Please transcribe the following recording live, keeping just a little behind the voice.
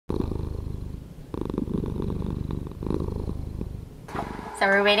So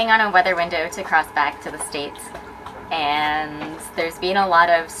we're waiting on a weather window to cross back to the States, and there's been a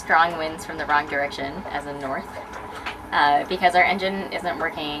lot of strong winds from the wrong direction, as in north. Because our engine isn't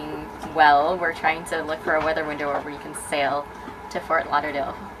working well, we're trying to look for a weather window where we can sail to Fort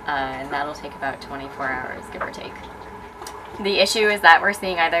Lauderdale, and that'll take about 24 hours, give or take. The issue is that we're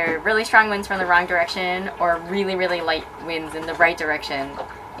seeing either really strong winds from the wrong direction or really, really light winds in the right direction,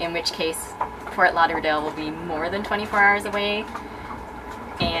 in which case Fort Lauderdale will be more than 24 hours away,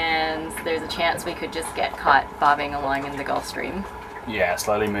 and there's a chance we could just get caught bobbing along in the Gulf Stream. Yeah,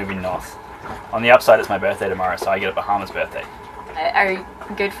 slowly moving north. On the upside, it's my birthday tomorrow, so I get a Bahamas birthday. Our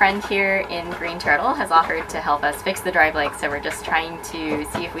good friend here in Green Turtle has offered to help us fix the drive leg, so we're just trying to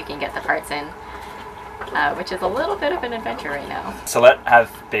see if we can get the parts in, which is a little bit of an adventure right now. Celeste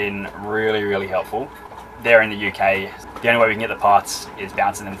have been really, really helpful. They're in the UK. The only way we can get the parts is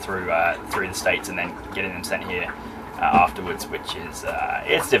bouncing them through the States and then getting them sent here afterwards, which is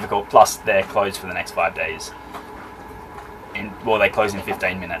it's difficult. Plus, they're closed for the next 5 days. Well, they close in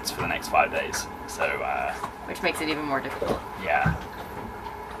 15 minutes for the next 5 days. So, which makes it even more difficult. Yeah.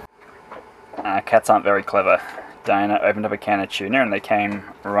 Cats aren't very clever. Diana opened up a can of tuna and they came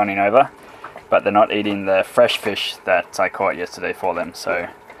running over, but they're not eating the fresh fish that I caught yesterday for them. So,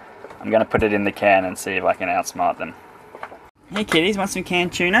 I'm going to put it in the can and see if I can outsmart them. Hey kitties, want some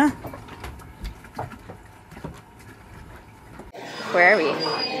canned tuna? Where are we?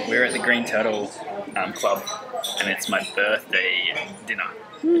 We're at the Green Turtle Club, and it's my birthday dinner.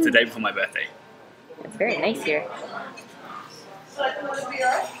 It's the day before my birthday. It's very nice here. I'll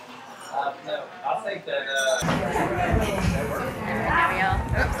take that.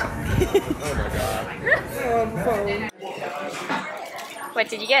 There we go. What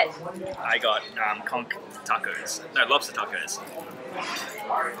did you get? I got conch tacos. No, lobster tacos.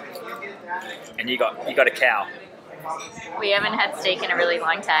 And you got a cow. We haven't had steak in a really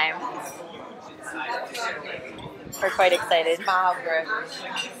long time. We're quite excited. That's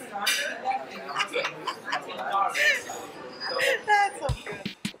so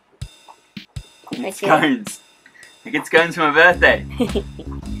good. Scones. I get scones for my birthday. I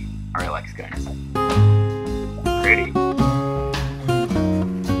really like scones. Pretty.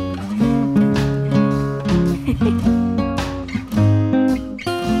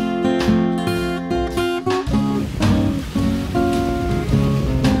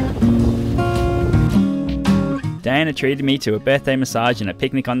 Diana treated me to a birthday massage and a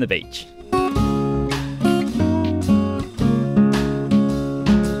picnic on the beach.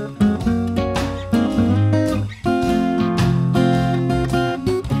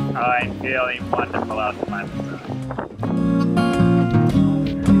 I'm feeling wonderful after my massage.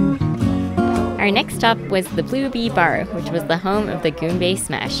 Our next stop was the Blue Bee Bar, which was the home of the Goombay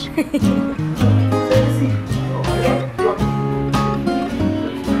Smash.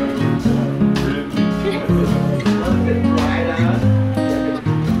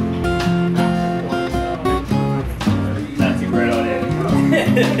 That's a great idea.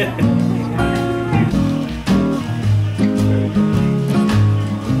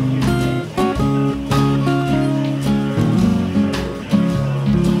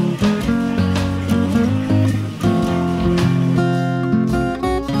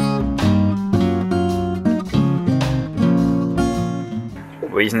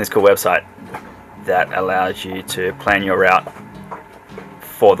 We're using this cool website that allows you to plan your route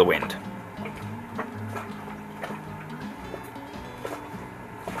for the wind.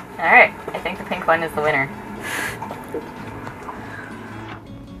 Alright, I think the pink one is the winner.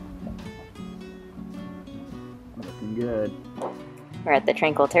 Looking good. We're at the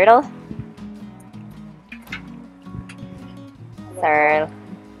Tranquil Turtle. It's our,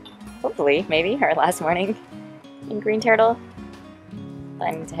 hopefully, maybe, our last morning in Green Turtle.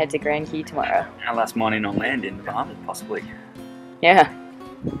 Planning to head to Grand Cay tomorrow. Our last morning on land in the Bahamas, possibly. Yeah.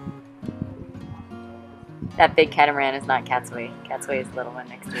 That big catamaran is not Catsaway. Catsaway is the little one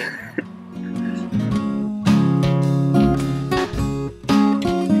next to it.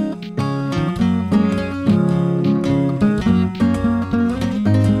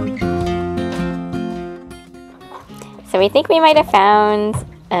 So we think we might have found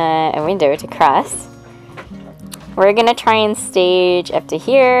a window to cross. We're gonna try and stage up to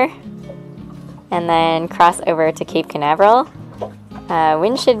here and then cross over to Cape Canaveral.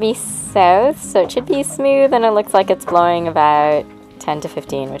 Wind should be south, so it should be smooth, and it looks like it's blowing about 10 to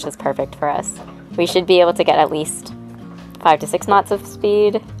 15, which is perfect for us. We should be able to get at least 5 to 6 knots of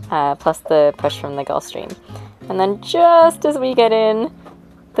speed, plus the push from the Gulf Stream. And then just as we get in,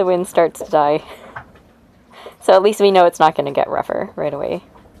 the wind starts to die. So at least we know it's not going to get rougher right away.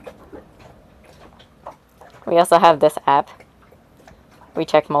 We also have this app We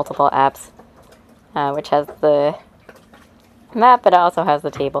checked multiple apps, which has the map, but it also has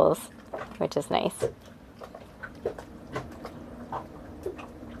the tables, which is nice.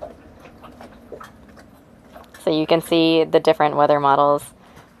 So you can see the different weather models,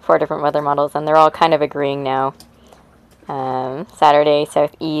 4 different weather models, and they're all kind of agreeing now. Saturday,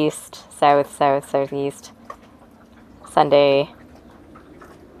 southeast, south, south, southeast. Sunday,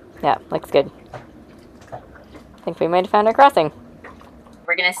 yeah, looks good. I think we might have found our crossing.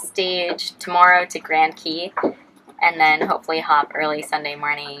 We're gonna stage tomorrow to Grand Cay, and then hopefully hop early Sunday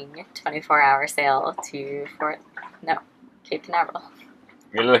morning, 24-hour sail to Cape Canaveral.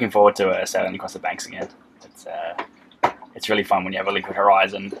 Really looking forward to sailing across the banks again. It's really fun when you have a liquid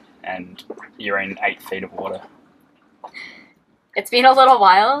horizon and you're in 8 feet of water. It's been a little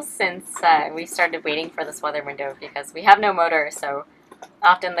while since we started waiting for this weather window because we have no motor, so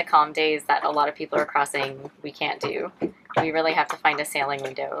often the calm days that a lot of people are crossing we can't do. We really have to find a sailing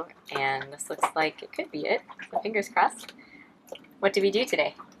window, and this looks like it could be it. So fingers crossed. What did we do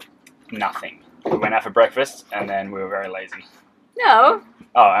today? Nothing. We went out for breakfast and then we were very lazy. No.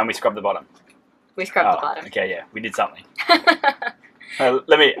 Oh, and we scrubbed the bottom. We scrubbed the bottom. Okay, yeah, we did something.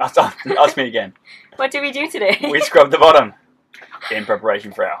 Ask me again. What did we do today? We scrubbed the bottom in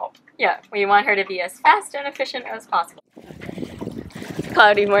preparation for our hop. Yeah, we want her to be as fast and efficient as possible.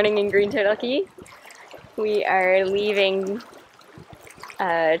 Cloudy morning in Green Turtle Cay. We are leaving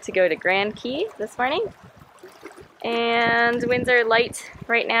to go to Grand Cay this morning. And winds are light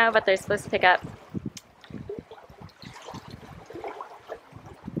right now, but they're supposed to pick up.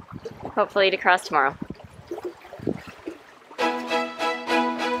 Hopefully to cross tomorrow.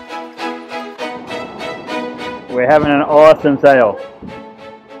 We're having an awesome sail.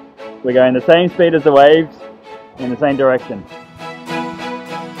 We're going the same speed as the waves in the same direction.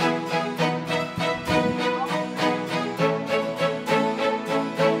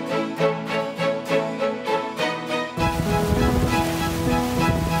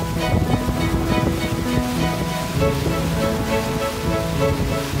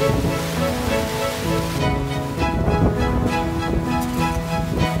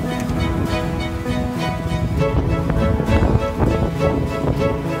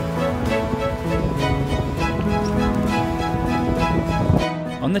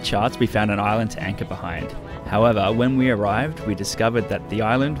 On the charts, we found an island to anchor behind. However, when we arrived, we discovered that the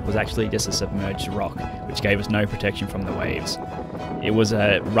island was actually just a submerged rock, which gave us no protection from the waves. It was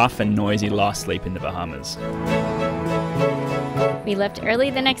a rough and noisy last sleep in the Bahamas. We left early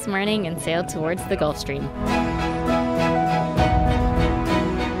the next morning and sailed towards the Gulf Stream.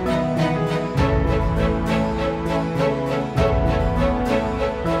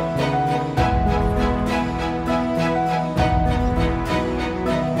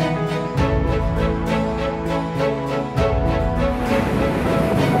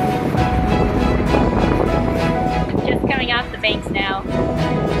 Banks now.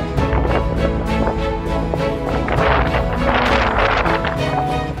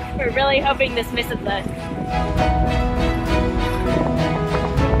 We're really hoping this misses us.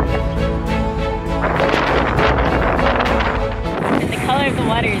 And the color of the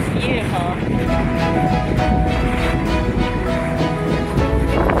water is beautiful.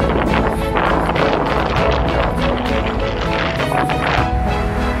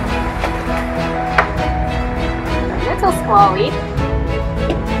 Squally.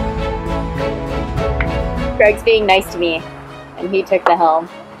 Greg's being nice to me, and he took the helm.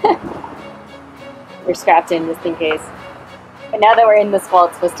 We're strapped in just in case. But now that we're in the squall,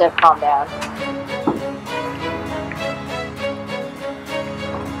 it's supposed to calm down.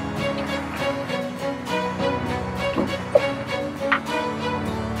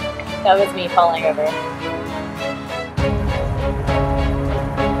 That was me falling over.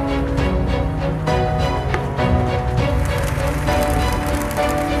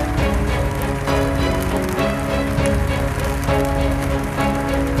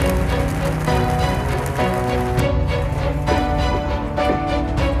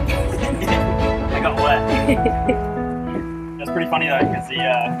 That's pretty funny though, because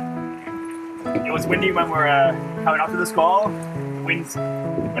it was windy when we were coming up to the squall. Winds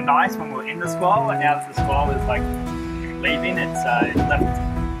were nice when we were in the squall, and now that the squall is like leaving, it's left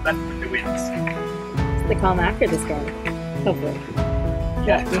with the winds. It's the calm after the storm, hopefully.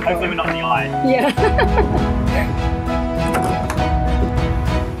 Yeah, hopefully we're not in the eye. Yeah.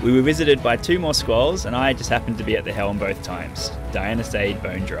 We were visited by 2 more squalls, and I just happened to be at the helm both times. Diana stayed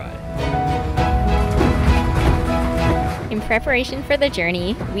bone dry. In preparation for the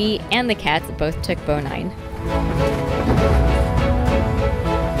journey, we and the cats both took Bow 9.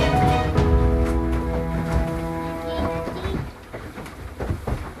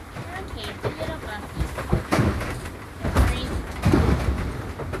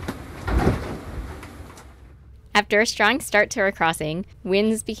 After a strong start to our crossing,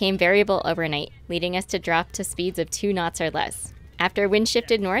 winds became variable overnight, leading us to drop to speeds of 2 knots or less. After wind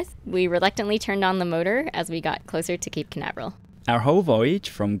shifted north, we reluctantly turned on the motor as we got closer to Cape Canaveral. Our whole voyage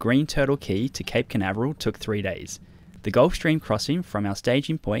from Green Turtle Cay to Cape Canaveral took 3 days. The Gulf Stream crossing from our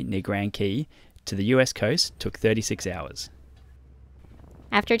staging point near Grand Cay to the US coast took 36 hours.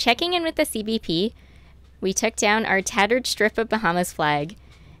 After checking in with the CBP, we took down our tattered strip of Bahamas flag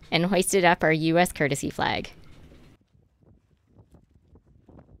and hoisted up our US courtesy flag.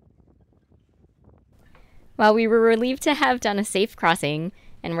 While we were relieved to have done a safe crossing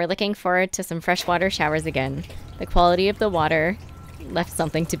and were looking forward to some freshwater showers again, the quality of the water left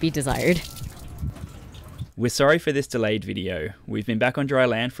something to be desired. We're sorry for this delayed video. We've been back on dry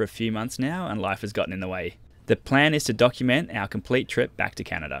land for a few months now and life has gotten in the way. The plan is to document our complete trip back to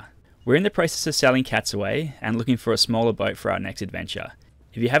Canada. We're in the process of selling Catsaway and looking for a smaller boat for our next adventure.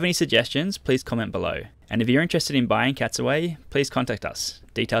 If you have any suggestions, please comment below. And if you're interested in buying Catsaway, please contact us.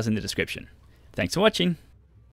 Details in the description. Thanks for watching.